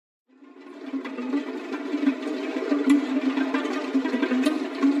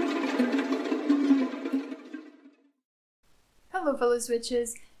fellow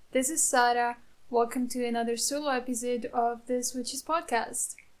Switches. This is Sarah. Welcome to another solo episode of the Switches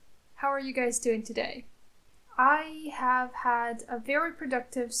podcast. How are you guys doing today? I have had a very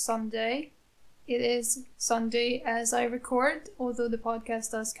productive Sunday. It is Sunday as I record, although the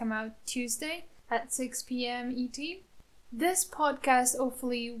podcast does come out Tuesday at 6 p.m. ET. This podcast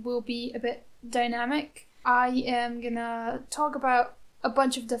hopefully will be a bit dynamic. I am gonna talk about a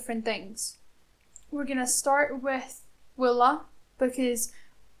bunch of different things. We're gonna start with Willa, because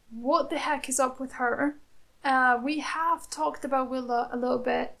what the heck is up with her? We have talked about Willa a little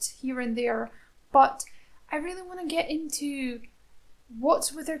bit here and there, but I really want to get into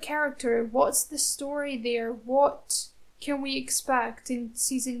what's with her character, what's the story there, what can we expect in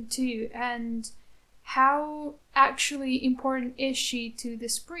season 2, and how actually important is she to the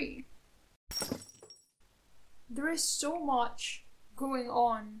spree? There is so much going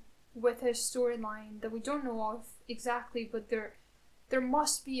on with her storyline that we don't know of exactly, but there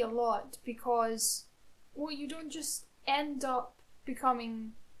must be a lot, because, well, you don't just end up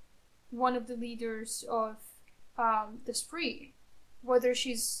becoming one of the leaders of the spree. Whether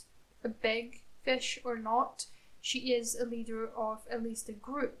she's a big fish or not, she is a leader of at least a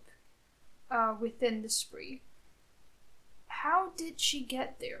group within the spree. How did she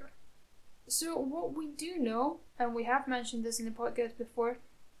get there? So what we do know, and we have mentioned this in the podcast before,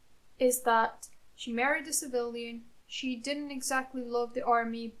 is that she married a civilian. She didn't exactly love the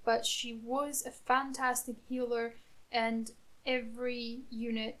army, but she was a fantastic healer, and every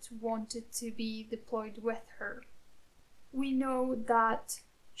unit wanted to be deployed with her. We know that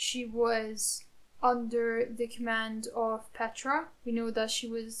she was under the command of Petra. We know that she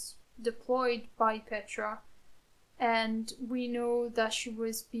was deployed by Petra, and we know that she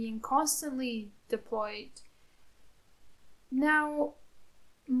was being constantly deployed. Now,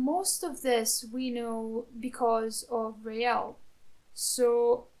 most of this we know because of Raelle.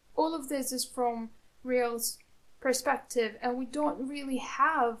 So all of this is from Raelle's perspective, and we don't really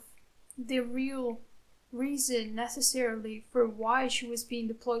have the real reason necessarily for why she was being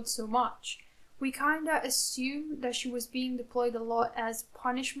deployed so much. We kinda assume that she was being deployed a lot as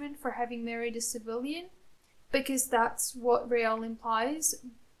punishment for having married a civilian, because that's what Raelle implies,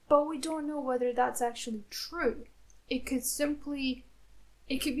 but we don't know whether that's actually true. It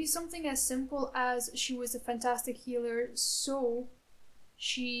could be something as simple as she was a fantastic healer, so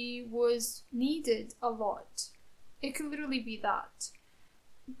she was needed a lot. It could literally be that.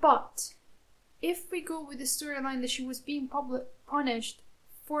 But if we go with the storyline that she was being punished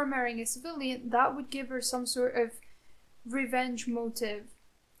for marrying a civilian, that would give her some sort of revenge motive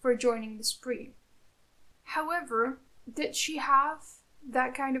for joining the spree. However, did she have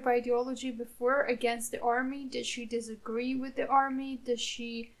that kind of ideology before against the army? Did she disagree with the army? Does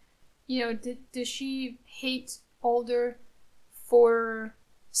she hate Alder for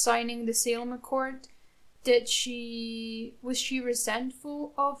signing the Salem Accord? Was she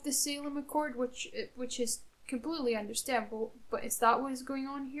resentful of the Salem Accord, which is completely understandable, but is that what is going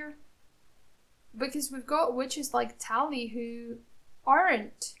on here? Because we've got witches like Tally who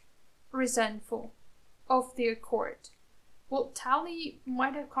aren't resentful of the Accord. Well, Tally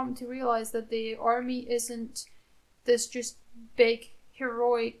might have come to realize that the army isn't this just big,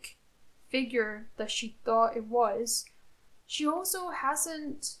 heroic figure that she thought it was. She also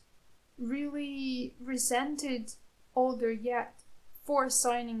hasn't really resented Alder yet for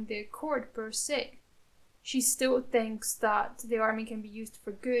signing the Accord per se. She still thinks that the army can be used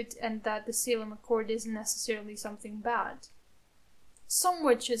for good and that the Salem Accord isn't necessarily something bad. Some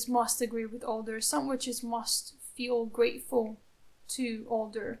witches must agree with Alder, some witches must feel grateful to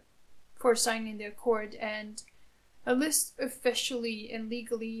Alder for signing the Accord and at least officially and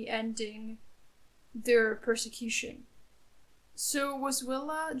legally ending their persecution. So was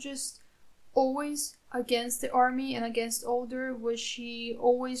Willa just always against the army and against Alder? Was she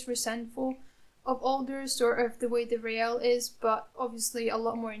always resentful of Alder, sort of the way that Raelle is, but obviously a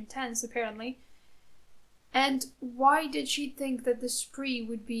lot more intense apparently? And why did she think that the spree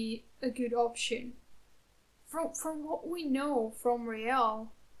would be a good option? From what we know from Raelle,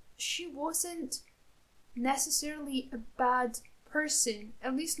 she wasn't necessarily a bad person,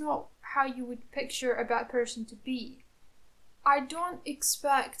 at least not how you would picture a bad person to be. I don't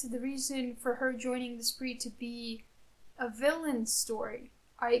expect the reason for her joining the spree to be a villain story.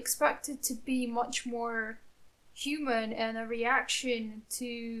 I expect it to be much more human and a reaction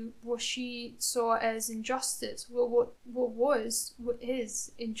to what she saw as injustice, what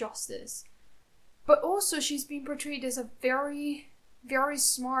is injustice. But also she's being portrayed as a very, very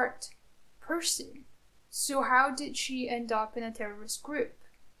smart person. So how did she end up in a terrorist group?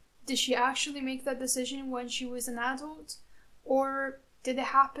 Did she actually make that decision when she was an adult? Or did it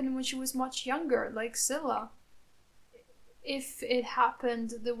happen when she was much younger, like Scylla? If it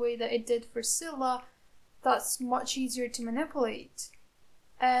happened the way that it did for Scylla, that's much easier to manipulate.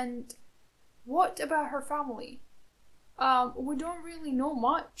 And what about her family? We don't really know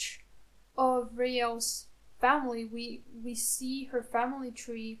much of Rael's family. We see her family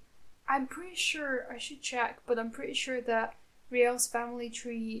tree. I'm pretty sure, I should check, but I'm pretty sure that Rael's family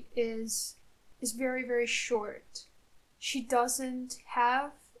tree is very, very short. She doesn't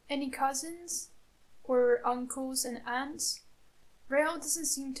have any cousins or uncles and aunts. Rael doesn't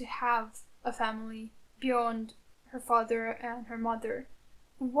seem to have a family beyond her father and her mother.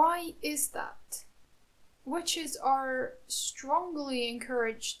 Why is that? Witches are strongly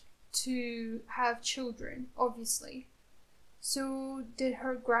encouraged to have children, obviously. So, did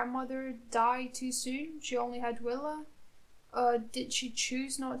her grandmother die too soon? She only had Willa? Did she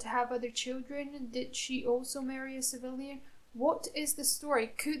choose not to have other children? Did she also marry a civilian? What is the story?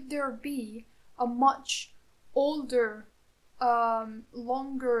 Could there be a much older,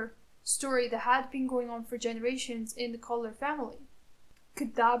 longer story that had been going on for generations in the Collar family?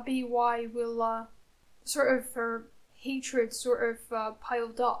 Could that be why Willa, sort of her hatred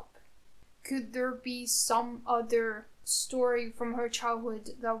piled up? Could there be some other story from her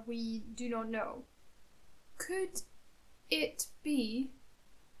childhood that we do not know? Could it be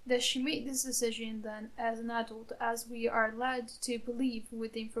that she made this decision then as an adult, as we are led to believe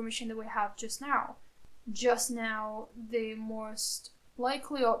with the information that we have just now? Just now, the most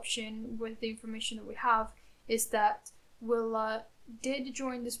likely option with the information that we have is that Willa did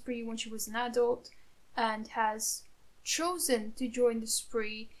join the spree when she was an adult and has chosen to join the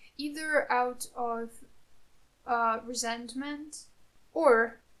spree either out of resentment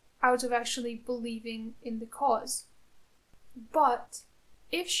or out of actually believing in the cause. But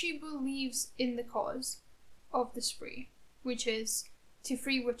if she believes in the cause of the spree, which is to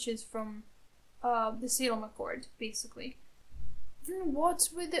free witches from the Salem Accord, basically, then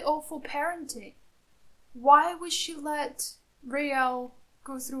what's with the awful parenting? Why would she let Rael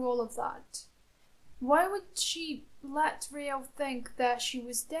go through all of that? Why would she let Rael think that she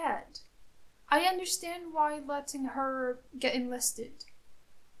was dead? I understand why letting her get enlisted.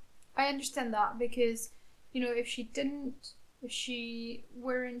 I understand that because, if she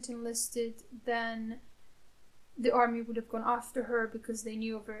weren't enlisted, then the army would have gone after her because they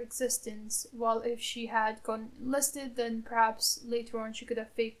knew of her existence. While if she had gone enlisted, then perhaps later on she could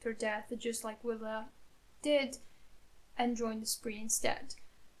have faked her death, just like Willa did, and joined the spree instead.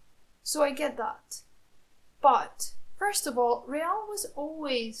 So I get that. But, first of all, Rael was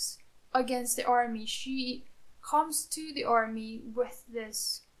always against the army. She comes to the army with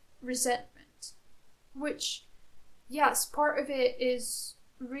this resentment, which, yes, part of it is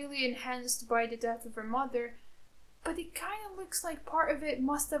really enhanced by the death of her mother, but it kind of looks like part of it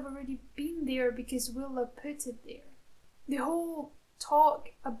must have already been there because Willa put it there. The whole talk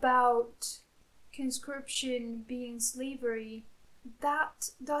about conscription being slavery,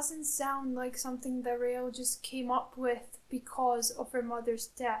 that doesn't sound like something that Rael just came up with because of her mother's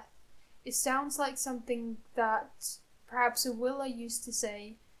death. It sounds like something that perhaps Willa used to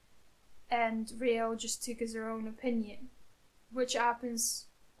say, and Rael just took as her own opinion, which happens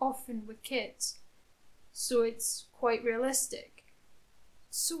often with kids. So it's quite realistic.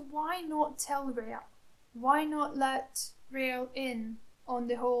 So why not tell Rael? Why not let Rael in on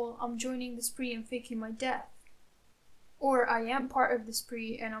the whole I'm joining the spree and faking my death? Or I am part of the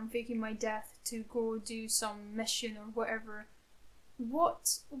spree and I'm faking my death to go do some mission or whatever.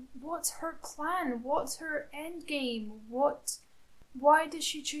 What's her plan? What's her end game? Why does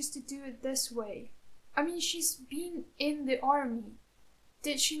she choose to do it this way? I mean, she's been in the army.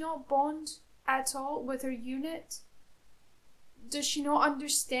 Did she not bond at all with her unit? Does she not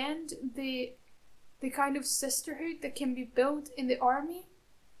understand the kind of sisterhood that can be built in the army?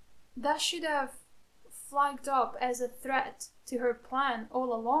 That should have flagged up as a threat to her plan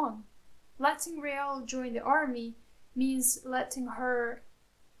all along. Letting Rael join the army means letting her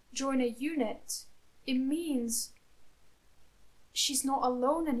join a unit. It means she's not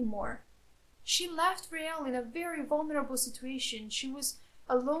alone anymore. She left Rael in a very vulnerable situation. She was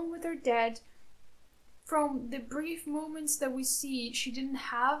alone with her dad. From the brief moments that we see, she didn't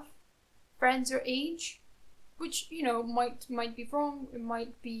have friends her age, which, might be wrong. It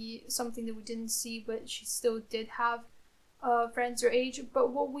might be something that we didn't see, but she still did have friends her age.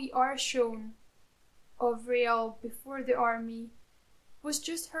 But what we are shown of Rael before the army was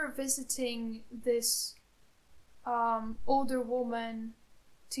just her visiting this older woman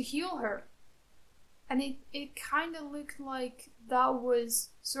to heal her. And it kind of looked like that was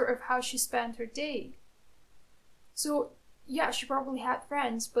sort of how she spent her day. So, yeah, she probably had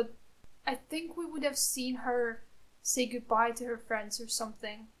friends, but I think we would have seen her say goodbye to her friends or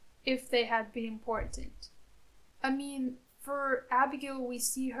something if they had been important. I mean, for Abigail, we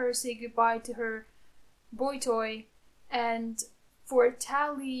see her say goodbye to her boy toy, and for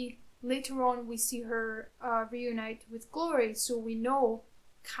Tally, later on we see her reunite with Glory, so we know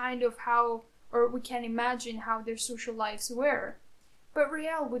kind of how, or we can imagine how their social lives were. But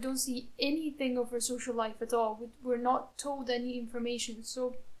Riel, we don't see anything of her social life at all. We're not told any information,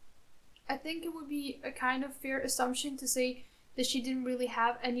 so I think it would be a kind of fair assumption to say that she didn't really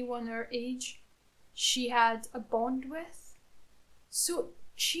have anyone her age she had a bond with. So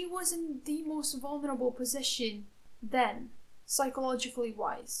she was in the most vulnerable position then, psychologically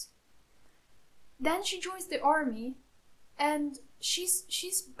wise. Then she joins the army, and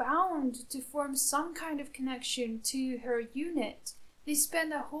she's bound to form some kind of connection to her unit. They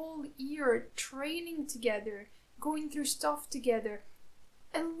spend a whole year training together, going through stuff together.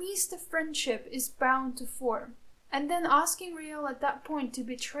 At least a friendship is bound to form. And then asking Riel at that point to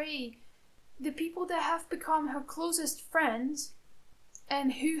betray the people that have become her closest friends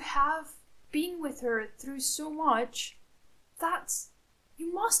and who have been with her through so much,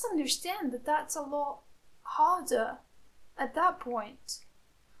 you must understand that that's a lot harder at that point.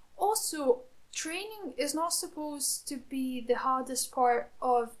 Also, training is not supposed to be the hardest part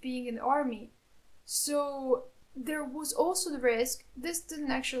of being in the army. So there was also the risk, this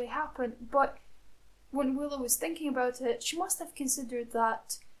didn't actually happen, but when Willow was thinking about it, she must have considered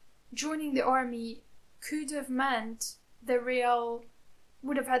that joining the army could have meant that Riel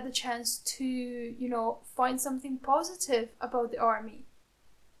would have had the chance to, find something positive about the army.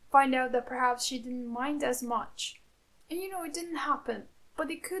 Find out that perhaps she didn't mind as much. And it didn't happen, but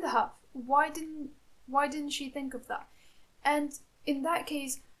it could have. Why didn't she think of that? And in that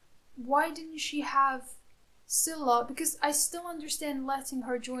case, why didn't she have Scylla? Because I still understand letting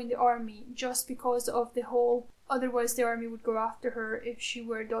her join the army just because of the whole, otherwise the army would go after her if she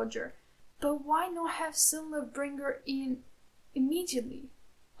were a Dodger. But why not have Scylla bring her in immediately?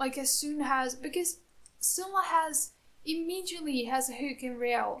 Like as soon as, because Scylla immediately has a hook in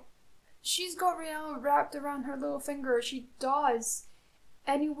Riel. She's got Riel wrapped around her little finger, she does.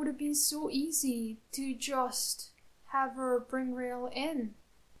 And it would have been so easy to just have her bring Riel in.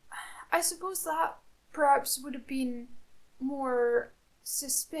 I suppose that perhaps would have been more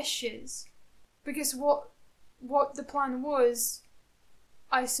suspicious. Because what the plan was,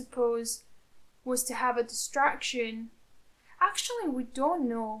 I suppose, was to have a distraction. Actually, we don't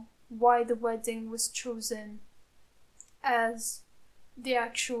know why the wedding was chosen as the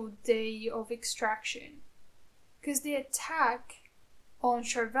actual day of extraction. Because the attack on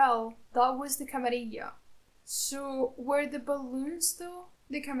Charvel, that was the Camarilla. So were the balloons though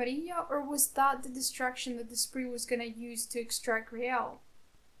the Camarilla, or was that the distraction that the spree was gonna use to extract Riel?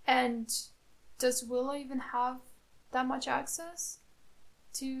 And does Willow even have that much access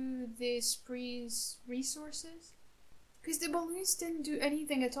to the spree's resources? Because the balloons didn't do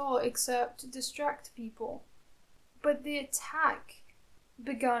anything at all except distract people. But the attack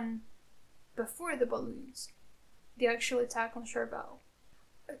begun before the balloons. The actual attack on Charvel.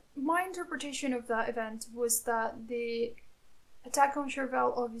 My interpretation of that event was that the attack on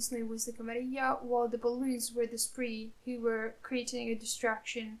Charvel obviously was the Camarilla, while the balloons were the spree who were creating a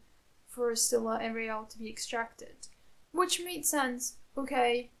distraction for Scylla and Riel to be extracted. Which made sense.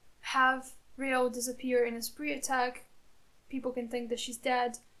 Okay, have Riel disappear in a spree attack, people can think that she's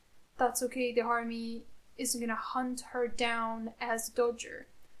dead, that's okay, the army isn't gonna hunt her down as a Dodger.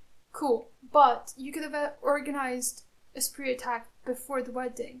 Cool, but you could have organized a spree attack before the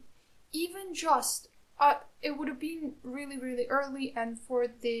wedding. Even just, it would have been really, really early, and for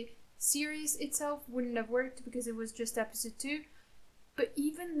the series itself wouldn't have worked because it was just episode 2. But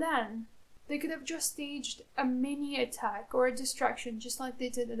even then, they could have just staged a mini attack or a distraction just like they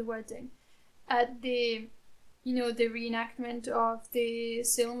did at the wedding. At the reenactment of the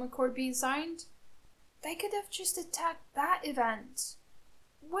Salem Accord being signed, they could have just attacked that event.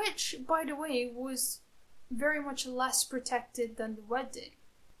 Which, by the way, was very much less protected than the wedding.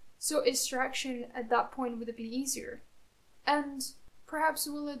 So extraction at that point would have been easier. And perhaps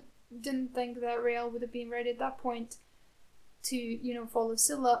Willa didn't think that Riel would have been ready at that point to, follow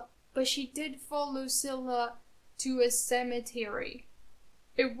Scylla, but she did follow Scylla to a cemetery.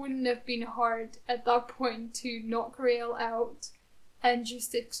 It wouldn't have been hard at that point to knock Riel out and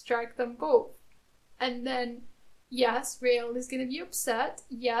just extract them both. And then, yes, Riel is gonna be upset.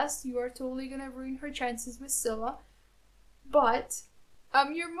 Yes, you are totally gonna ruin her chances with Scylla. But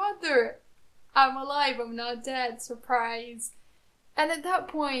I'm your mother. I'm alive, I'm not dead. Surprise. And at that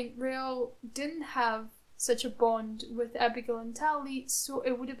point, Riel didn't have such a bond with Abigail and Tally, so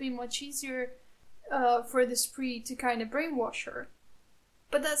it would have been much easier for the Spree to kind of brainwash her.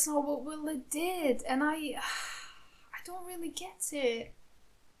 But that's not what Willa did, and I don't really get it.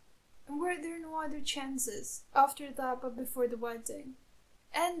 Were there no other chances after that but before the wedding?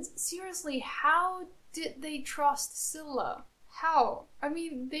 And seriously, how did they trust Scylla? How? I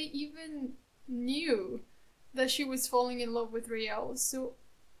mean, they even knew that she was falling in love with Raelle, so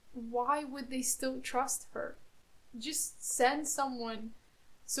why would they still trust her? Just send someone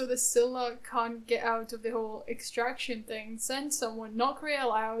so that Scylla can't get out of the whole extraction thing. Send someone, knock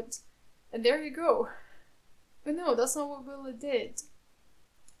Raelle out, and there you go. But no, that's not what Willa did.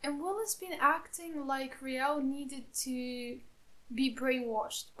 And Willa's been acting like Raelle needed to be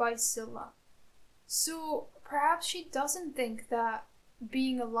brainwashed by Scylla. So perhaps she doesn't think that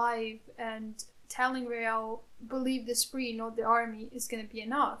being alive and telling Raelle, believe the Spree, not the army, is going to be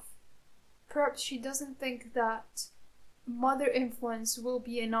enough. Perhaps she doesn't think that mother influence will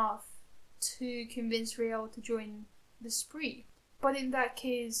be enough to convince Raelle to join the Spree. But in that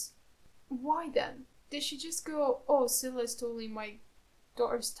case, why then? Did she just go, oh, Scylla's totally my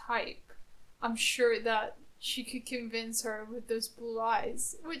daughter's type. I'm sure that she could convince her with those blue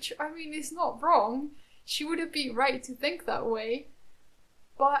eyes. Which, I mean, is not wrong. She wouldn't be right to think that way.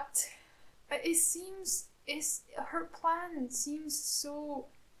 But it seems, her plan seems so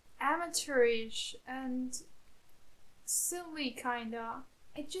amateurish and silly, kinda.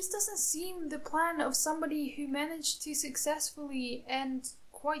 It just doesn't seem the plan of somebody who managed to successfully and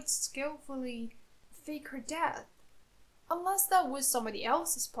quite skillfully fake her death. Unless that was somebody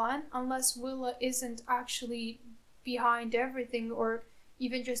else's plan, unless Willa isn't actually behind everything or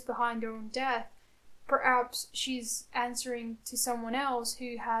even just behind her own death. Perhaps she's answering to someone else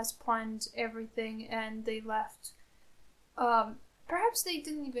who has planned everything and they left. Perhaps they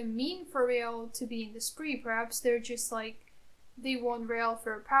didn't even mean for Raelle to be in the Spree. Perhaps they're just like, they want Raelle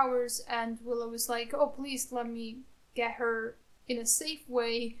for her powers, and Willa was like, oh, please let me get her in a safe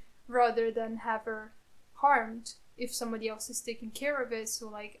way rather than have her harmed if somebody else is taking care of it. So,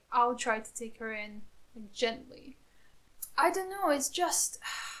 like, I'll try to take her in, like, gently. I don't know, it's just...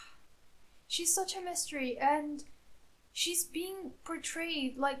 she's such a mystery, and she's being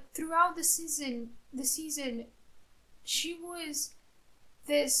portrayed, like, throughout the season, she was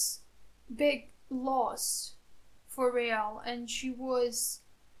this big loss for Raelle, and she was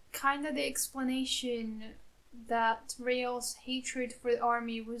kind of the explanation that Raelle's hatred for the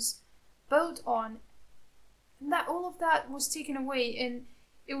army was built on. And that all of that was taken away, and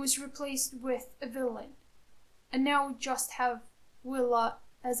it was replaced with a villain. And now we just have Willa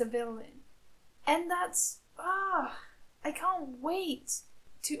as a villain. And that's... I can't wait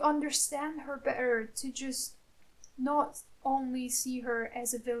to understand her better, to just not only see her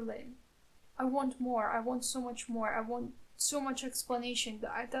as a villain. I want more. I want so much more. I want so much explanation.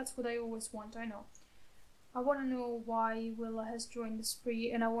 That's what I always want, I know. I want to know why Willa has joined the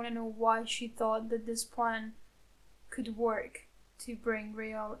Spree, and I want to know why she thought that this plan could work to bring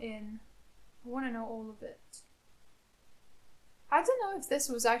Raelle in. I want to know all of it. I don't know if this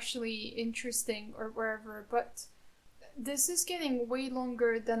was actually interesting or wherever, but this is getting way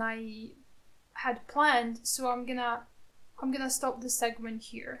longer than I had planned, so I'm gonna stop the segment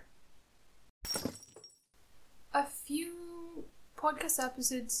here. A few podcast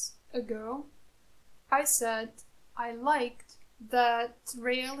episodes ago, I said I liked that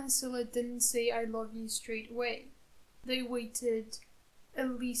Raelle and Scylla didn't say I love you straight away. They waited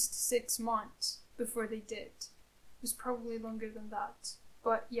at least 6 months before they did. It was probably longer than that.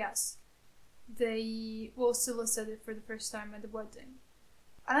 But yes, Scylla said it for the first time at the wedding.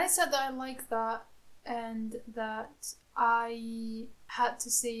 And I said that I liked that, and that I had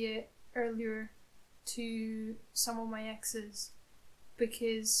to say it earlier to some of my exes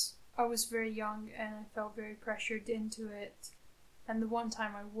because I was very young and I felt very pressured into it. And the one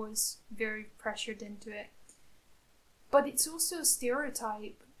time I was very pressured into it. But it's also a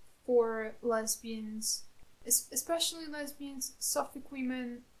stereotype for lesbians, especially lesbians, Suffolk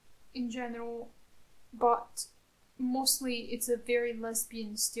women in general, but mostly it's a very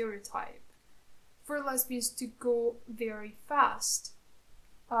lesbian stereotype. For lesbians to go very fast,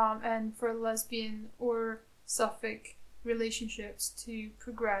 and for lesbian or Suffolk relationships to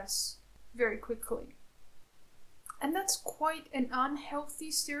progress very quickly. And that's quite an unhealthy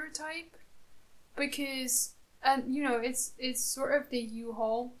stereotype because, and you know, it's sort of the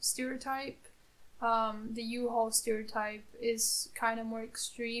U-Haul stereotype. The U-Haul stereotype is kind of more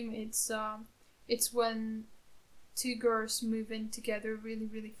extreme. It's when two girls move in together really,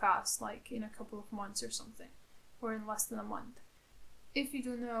 really fast, like in a couple of months or something, or in less than a month. if you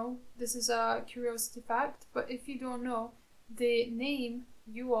don't know, this is a curiosity fact, but if you don't know, the name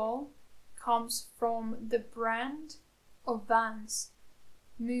U-Haul comes from the brand of vans,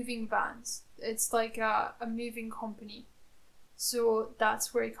 moving vans. It's like a moving company. So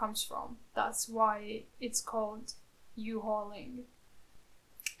that's where it comes from. That's why it's called U-hauling.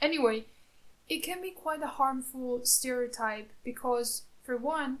 Anyway, it can be quite a harmful stereotype because, for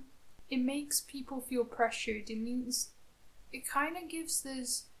one, it makes people feel pressured. It means it kind of gives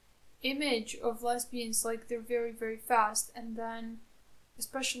this image of lesbians like they're very, very fast, and then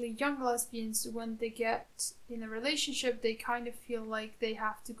especially young lesbians, when they get in a relationship, they kind of feel like they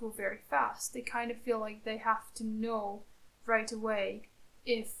have to go very fast. They kind of feel like they have to know right away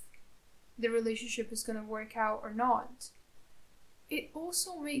if the relationship is going to work out or not. It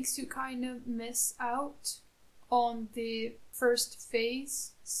also makes you kind of miss out on the first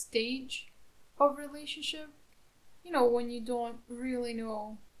phase stage of relationship. You know, when you don't really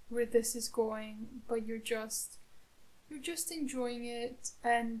know where this is going, but you're just enjoying it,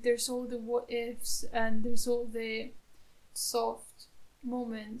 and there's all the what ifs, and there's all the soft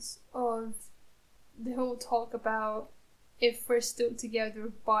moments of the whole talk about if we're still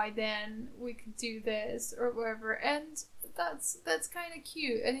together by then we could do this or whatever, and that's kind of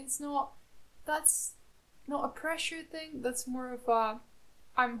cute, and that's not a pressure thing, that's more of a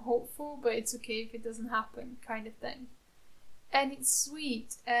I'm hopeful but it's okay if it doesn't happen kind of thing. And it's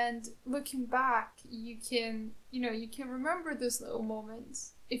sweet, and looking back you can remember those little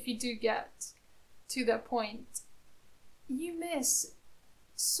moments. If you do get to that point, you miss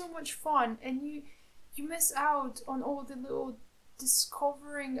so much fun, and you miss out on all the little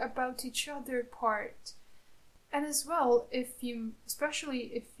discovering about each other part. And as well,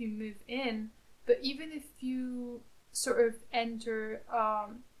 especially if you move in, but even if you sort of enter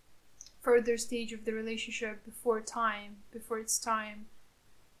further stage of the relationship before it's time,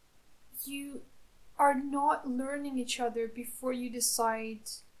 you are not learning each other before you decide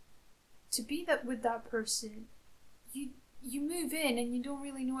to be that with that person. You move in and you don't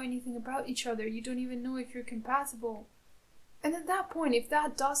really know anything about each other. You don't even know if you're compatible. And at that point, if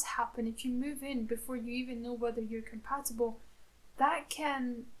that does happen, if you move in before you even know whether you're compatible, that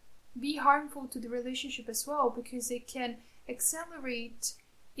can be harmful to the relationship as well, because it can accelerate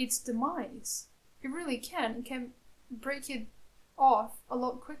its demise. It really can. It can break it off a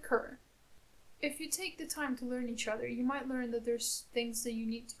lot quicker. If you take the time to learn each other, you might learn that there's things that you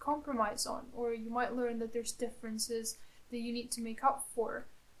need to compromise on, or you might learn that there's differences that you need to make up for,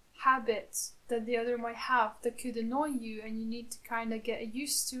 habits that the other might have that could annoy you, and you need to kind of get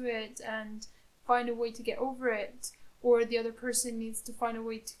used to it and find a way to get over it, or the other person needs to find a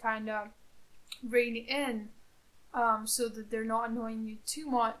way to kind of rein it in, so that they're not annoying you too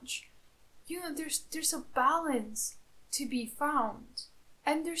much. You know, there's a balance to be found,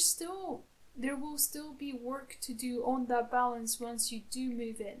 and there will still be work to do on that balance once you do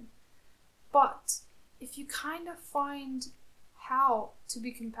move in. But if you kind of find how to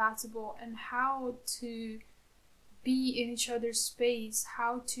be compatible and how to be in each other's space,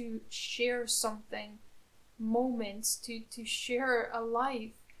 how to share something, moments, to share a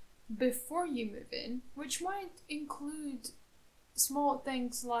life before you move in, which might include small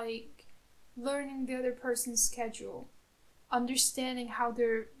things like learning the other person's schedule, understanding how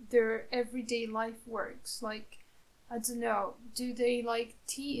their everyday life works. Like, I don't know, do they like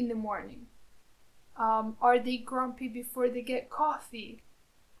tea in the morning? Are they grumpy before they get coffee?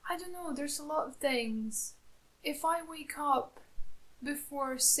 I don't know, there's a lot of things. If I wake up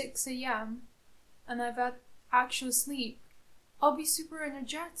before 6 a.m. and I've had actual sleep, I'll be super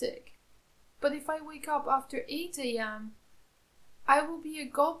energetic. But if I wake up after 8 a.m., I will be a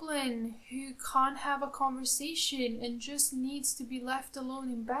goblin who can't have a conversation and just needs to be left alone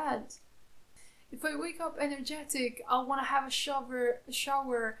in bed. If I wake up energetic, I'll want to have a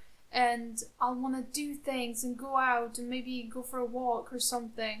shower, and I'll want to do things and go out and maybe go for a walk or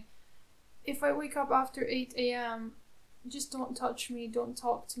something. If I wake up after 8 a.m., just don't touch me, don't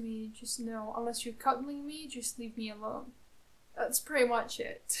talk to me, just no. Unless you're cuddling me, just leave me alone. That's pretty much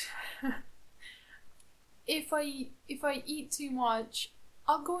it. If I eat too much,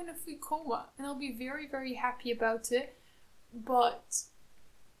 I'll go in a food coma, and I'll be very, very happy about it, but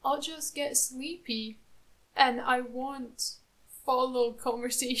I'll just get sleepy, and I won't follow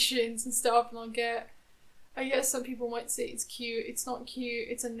conversations and stuff, and I guess some people might say it's cute, it's not cute,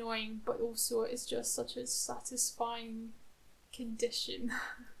 it's annoying, but also it's just such a satisfying condition.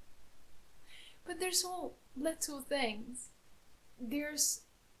 But there's all little things. There's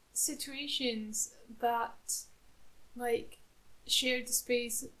situations that, like, shared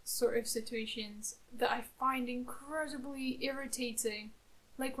space sort of situations that I find incredibly irritating.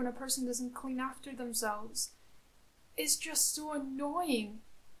 Like when a person doesn't clean after themselves. It's just so annoying.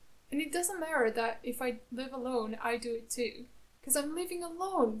 And it doesn't matter that if I live alone, I do it too. Because I'm living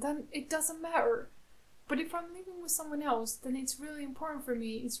alone, then it doesn't matter. But if I'm living with someone else, then it's really important for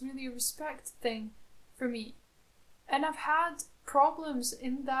me. It's really a respect thing for me. And I've had problems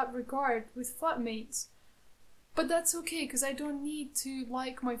in that regard with flatmates. But that's okay, because I don't need to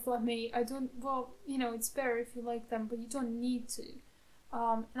like my flatmate. It's better if you like them, but you don't need to.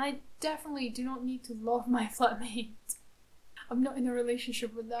 And I definitely do not need to love my flatmate. I'm not in a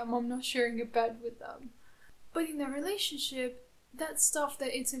relationship with them. I'm not sharing a bed with them. But in a relationship, that's stuff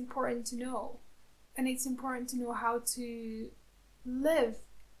that it's important to know. And it's important to know how to live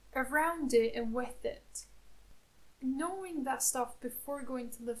around it and with it. Knowing that stuff before going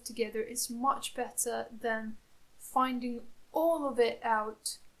to live together is much better than finding all of it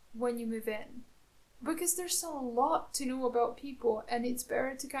out when you move in. Because there's a lot to know about people, and it's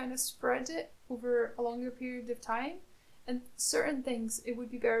better to kind of spread it over a longer period of time. And certain things it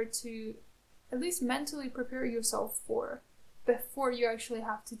would be better to at least mentally prepare yourself for before you actually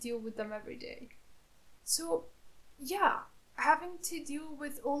have to deal with them every day. So, yeah, having to deal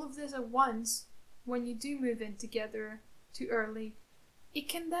with all of this at once when you do move in together too early, it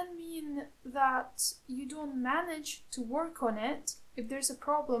can then mean that you don't manage to work on it. If there's a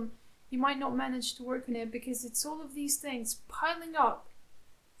problem, you might not manage to work on it because it's all of these things piling up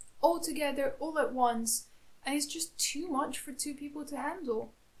all together, all at once, and it's just too much for two people to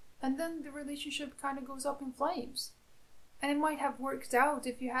handle. And then the relationship kind of goes up in flames. And it might have worked out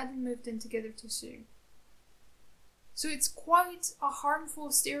if you hadn't moved in together too soon. So it's quite a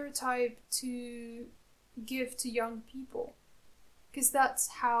harmful stereotype to give to young people, because that's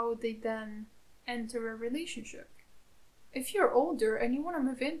how they then enter a relationship. If you're older and you want to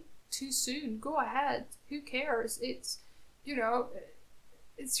move in too soon, go ahead. Who cares? It's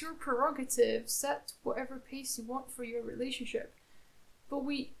your prerogative. Set whatever pace you want for your relationship. But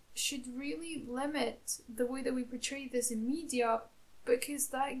we should really limit the way that we portray this in media, because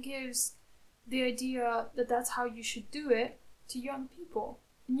that gives the idea that that's how you should do it to young people.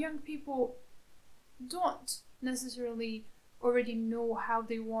 And young people don't necessarily already know how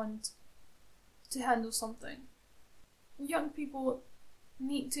they want to handle something. Young people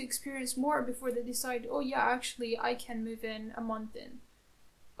need to experience more before they decide, oh yeah, actually I can move in a month in.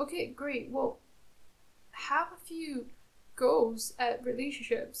 Okay, great. Well, have a few goes at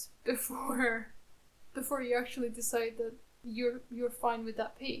relationships before you actually decide that you're fine with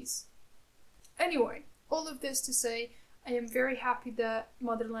that pace. Anyway, all of this to say, I am very happy that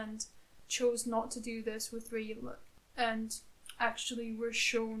Motherland chose not to do this with Regula, and actually were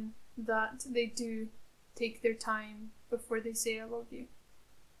shown that they do take their time before they say I love you.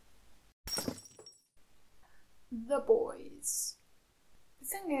 The boys. The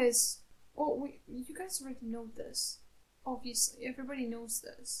thing is, you guys already know this. Obviously, everybody knows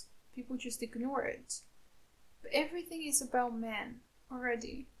this. People just ignore it. But everything is about men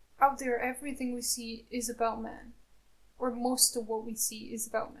already. Out there, everything we see is about men. Or most of what we see is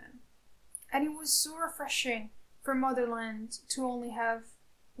about men. And it was so refreshing for Motherland to only have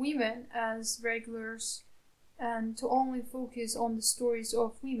women as regulars and to only focus on the stories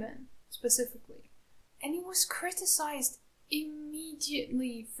of women specifically. And it was criticized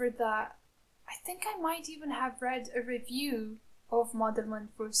immediately for that. I think I might even have read a review of Motherland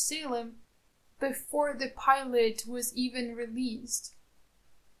for Salem before the pilot was even released.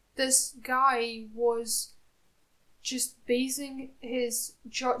 This guy was just basing his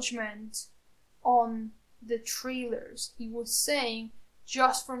judgment on the trailers. He was saying,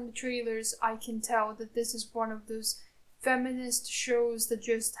 just from the trailers, I can tell that this is one of those feminist shows that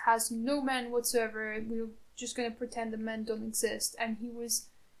just has no men whatsoever. We're just gonna pretend the men don't exist. And he was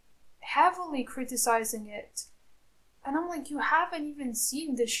heavily criticizing it. And I'm like, you haven't even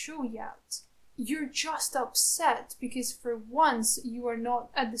seen the show yet. You're just upset because for once you are not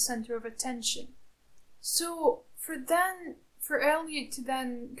at the center of attention. So for Elliot to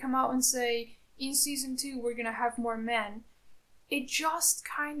then come out and say, in season 2 we're gonna have more men, it just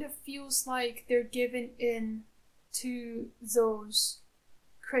kind of feels like they're giving in to those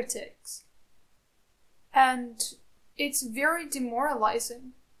critics. And it's very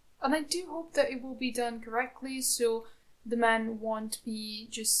demoralizing. And I do hope that it will be done correctly, so the men won't be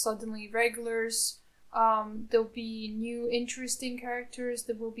just suddenly regulars. There'll be new interesting characters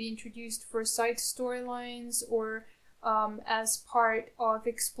that will be introduced for side storylines or as part of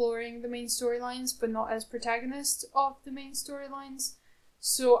exploring the main storylines, but not as protagonists of the main storylines.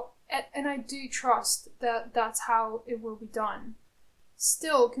 So And I do trust that that's how it will be done.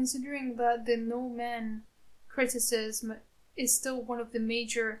 Still, considering that the no men criticism is still one of the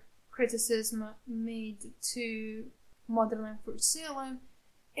major criticism made to Motherland for Salem,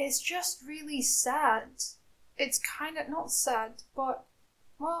 it's just really sad. It's kind of not sad, but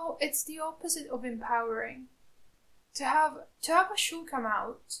well, it's the opposite of empowering. To have a show come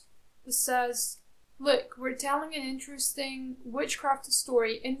out that says, look, we're telling an interesting witchcraft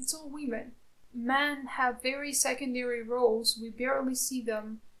story and it's all women. Men have very secondary roles, we barely see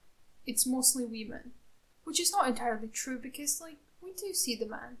them. It's mostly women. Which is not entirely true because, like, we do see the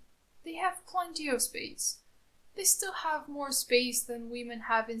men. They have plenty of space. They still have more space than women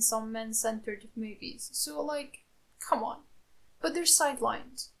have in some men-centered movies. So, like, come on. But they're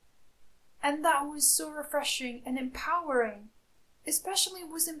sidelined. And that was so refreshing and empowering. Especially it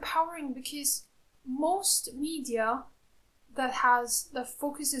was empowering because most media that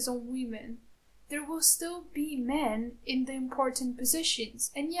focuses on women, there will still be men in the important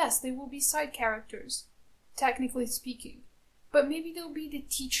positions. And yes, they will be side characters, technically speaking. But maybe they'll be the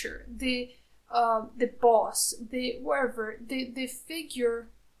teacher, the boss, the whatever, the figure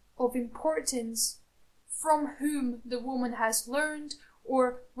of importance from whom the woman has learned,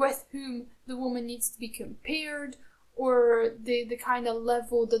 or with whom the woman needs to be compared, or the kind of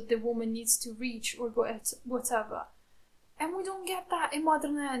level that the woman needs to reach, or whatever. And we don't get that in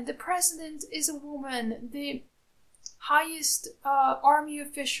Motherland. The president is a woman. The highest army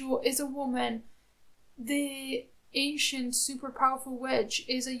official is a woman. The ancient, super powerful witch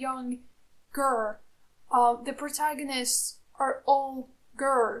is a young girl. The protagonists are all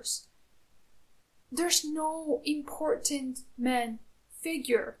girls. There's no important man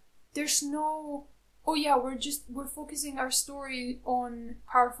figure. There's no, oh yeah, we're focusing our story on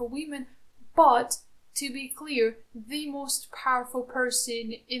powerful women, but to be clear, the most powerful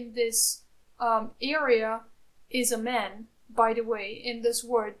person in this area is a man, by the way, in this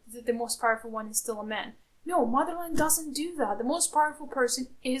world. The most powerful one is still a man. No, Motherland doesn't do that. The most powerful person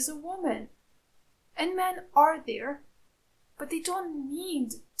is a woman. And men are there, but they don't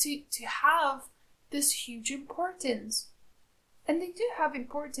need to have this huge importance. And they do have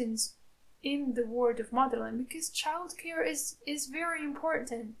importance in the world of Motherland because childcare is very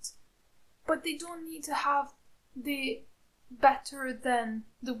important. But they don't need to have the better than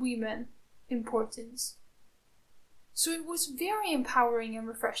the women importance. So it was very empowering and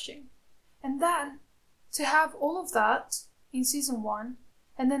refreshing. And then to have all of that in season 1,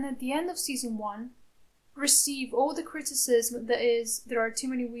 and then at the end of season 1, receive all the criticism that is, there are too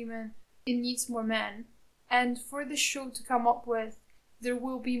many women, it needs more men, and for the show to come up with, there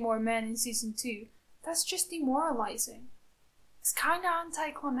will be more men in season 2, that's just demoralizing. It's kind of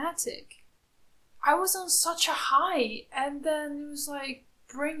anticlimactic. I was on such a high, and then it was like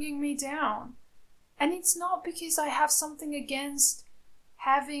bringing me down. And it's not because I have something against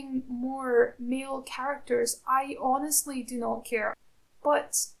having more male characters. I honestly do not care.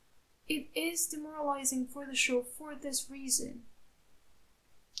 But it is demoralizing for the show for this reason.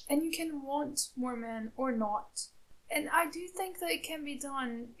 And you can want more men or not. And I do think that it can be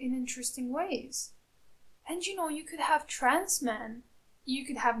done in interesting ways. And you could have trans men. You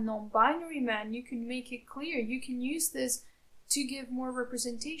could have non-binary men. You can make it clear. You can use this to give more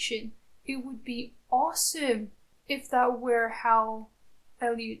representation. It would be awesome if that were how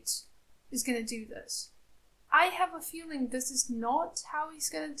Elliot is going to do this. I have a feeling this is not how he's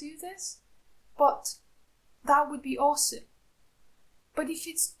going to do this, but that would be awesome. But if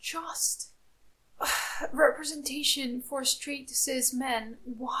it's just representation for straight cis men,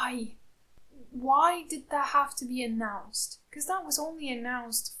 why? Why did that have to be announced? Because that was only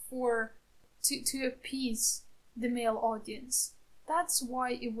announced to appease the male audience. That's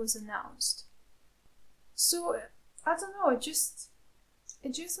why it was announced. So, I don't know, it just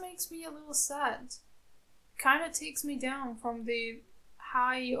makes me a little sad. Kind of takes me down from the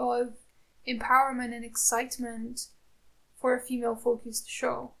high of empowerment and excitement for a female-focused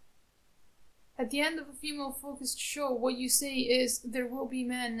show. At the end of a female-focused show, what you say is, there will be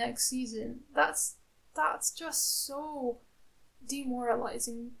men next season. That's just so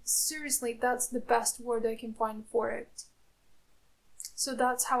demoralizing. Seriously, that's the best word I can find for it. So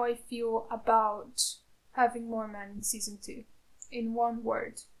that's how I feel about having more men in season 2. In one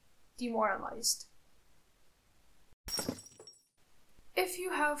word, demoralized. If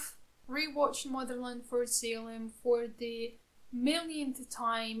you have rewatched Motherland for Salem for the millionth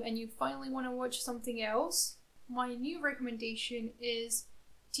time and you finally want to watch something else, my new recommendation is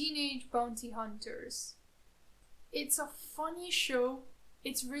Teenage Bounty Hunters. It's a funny show.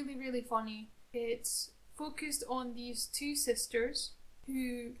 It's really, really funny. It's focused on these two sisters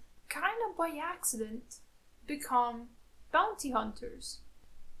who kind of by accident become bounty hunters.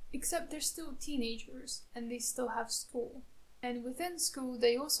 Except they're still teenagers and they still have school. And within school,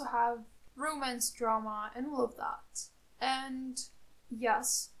 they also have romance drama and all of that. And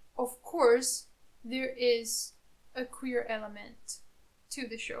yes, of course, there is a queer element to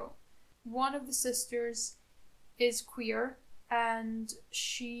the show. One of the sisters is queer and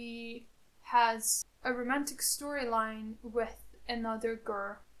she has a romantic storyline with another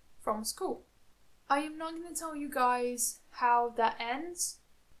girl from school. I am not going to tell you guys how that ends,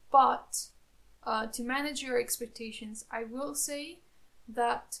 but to manage your expectations, I will say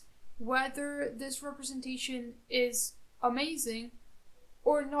that whether this representation is amazing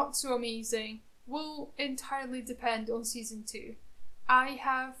or not so amazing will entirely depend on season 2. I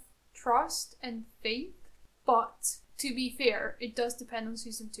have trust and faith, but to be fair, it does depend on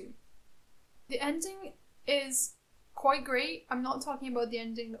season 2. The ending is quite great. I'm not talking about the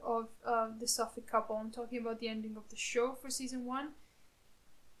ending of the Suffolk couple, I'm talking about the ending of the show for season 1.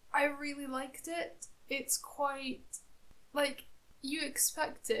 I really liked it. It's quite, like, you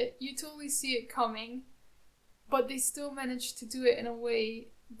expect it, you totally see it coming, but they still managed to do it in a way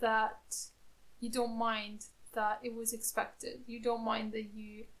that you don't mind that it was expected. You don't mind that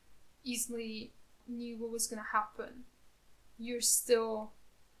you easily knew what was going to happen. You're still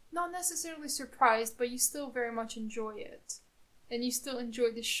not necessarily surprised, but you still very much enjoy it. And you still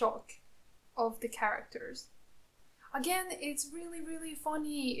enjoy the shock of the characters. Again, it's really, really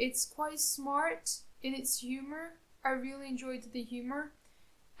funny. It's quite smart in its humor. I really enjoyed the humor.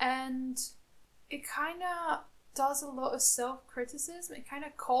 And it kind of does a lot of self-criticism. It kind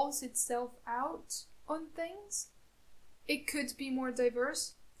of calls itself out on things. It could be more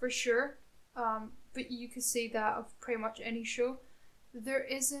diverse, for sure. But you could say that of pretty much any show. There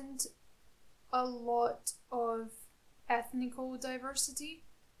isn't a lot of ethnical diversity.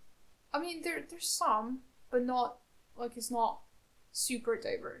 I mean, there's some, but not, like, it's not super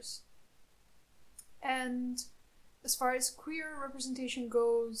diverse. And as far as queer representation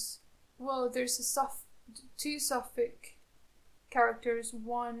goes, well, there's two Suffolk characters.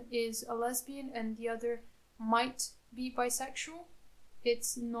 One is a lesbian and the other might be bisexual.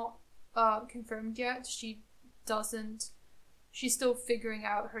 It's not confirmed yet. She's still figuring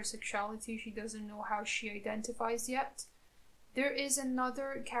out her sexuality. She doesn't know how she identifies yet. There is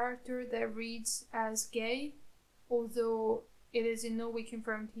another character that reads as gay, although it is in no way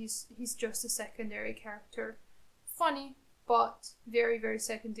confirmed. He's just a secondary character. Funny, but very, very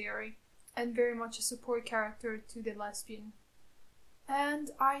secondary, and very much a support character to the lesbian. And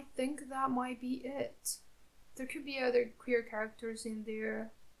I think that might be it. There could be other queer characters in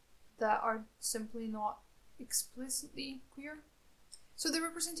there that are simply not explicitly queer. So the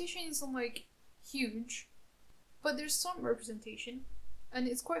representation isn't, like, huge, but there's some representation, and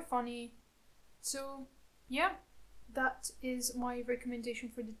it's quite funny. So yeah, that is my recommendation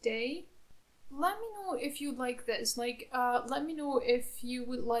for the day. Let me know if you like this. Let me know if you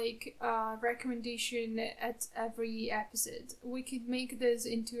would like a recommendation at every episode. We could make this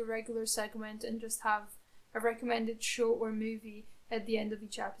into a regular segment and just have a recommended show or movie at the end of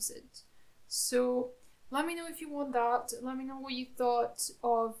each episode. So let me know if you want that. Let me know what you thought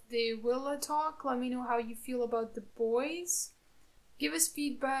of the Willa talk. Let me know how you feel about the boys. Give us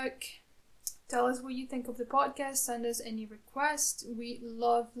feedback. Tell us what you think of the podcast. Send us any requests. We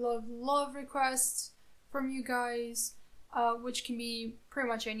love, love, love requests from you guys, which can be pretty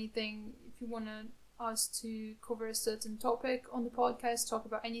much anything. If you want us to cover a certain topic on the podcast, talk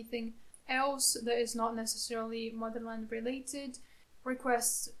about anything else that is not necessarily Motherland related.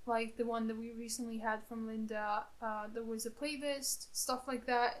 Requests like the one that we recently had from Linda, there was a playlist, stuff like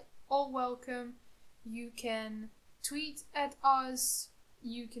that, all welcome. You can tweet at us,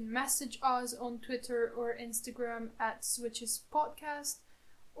 you can message us on Twitter or Instagram at Switches Podcast,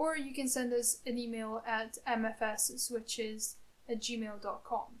 or you can send us an email at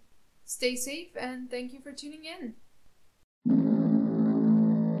mfsswitches@gmail.com. Stay safe and thank you for tuning in.